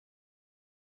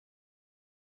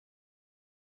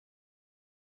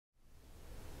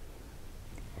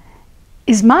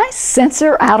Is my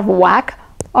sensor out of whack,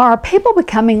 or are people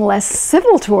becoming less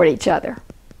civil toward each other?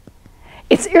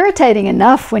 It's irritating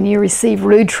enough when you receive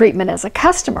rude treatment as a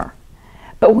customer,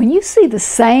 but when you see the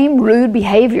same rude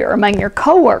behavior among your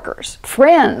coworkers,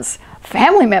 friends,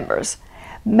 family members,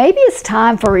 maybe it's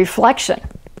time for reflection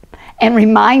and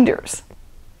reminders.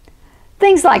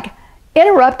 Things like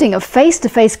interrupting a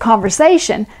face-to-face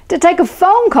conversation to take a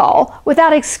phone call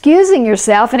without excusing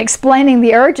yourself and explaining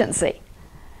the urgency,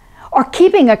 or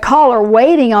keeping a caller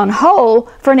waiting on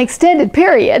hold for an extended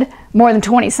period, more than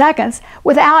 20 seconds,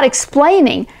 without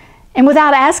explaining and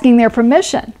without asking their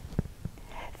permission.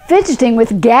 Fidgeting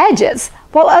with gadgets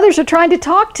while others are trying to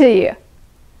talk to you.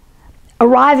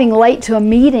 Arriving late to a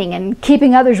meeting and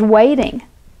keeping others waiting.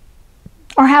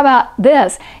 Or how about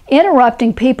this?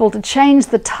 Interrupting people to change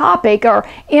the topic or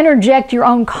interject your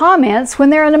own comments when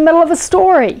they're in the middle of a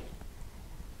story.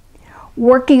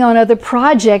 Working on other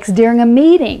projects during a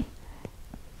meeting.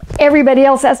 Everybody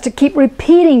else has to keep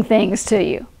repeating things to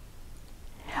you.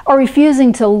 Or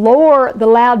refusing to lower the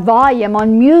loud volume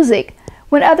on music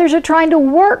when others are trying to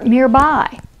work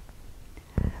nearby.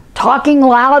 Talking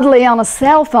loudly on a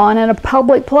cell phone in a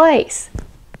public place.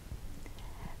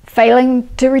 Failing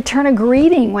to return a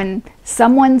greeting when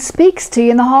someone speaks to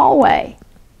you in the hallway.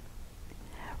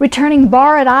 Returning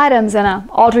borrowed items in an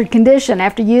altered condition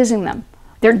after using them.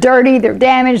 They're dirty, they're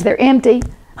damaged, they're empty.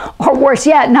 Or worse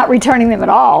yet, not returning them at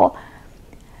all.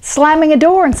 Slamming a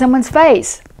door in someone's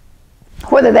face,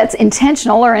 whether that's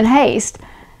intentional or in haste.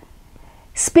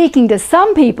 Speaking to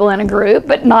some people in a group,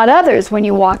 but not others when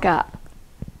you walk up.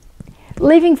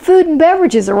 Leaving food and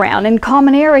beverages around in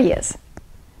common areas.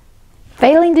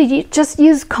 Failing to just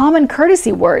use common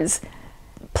courtesy words.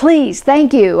 Please,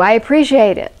 thank you, I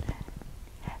appreciate it.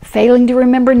 Failing to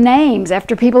remember names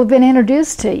after people have been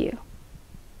introduced to you.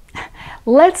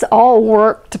 Let's all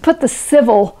work to put the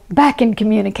civil back in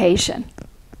communication.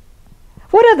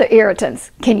 What other irritants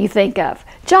can you think of?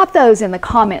 Jot those in the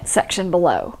comment section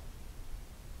below.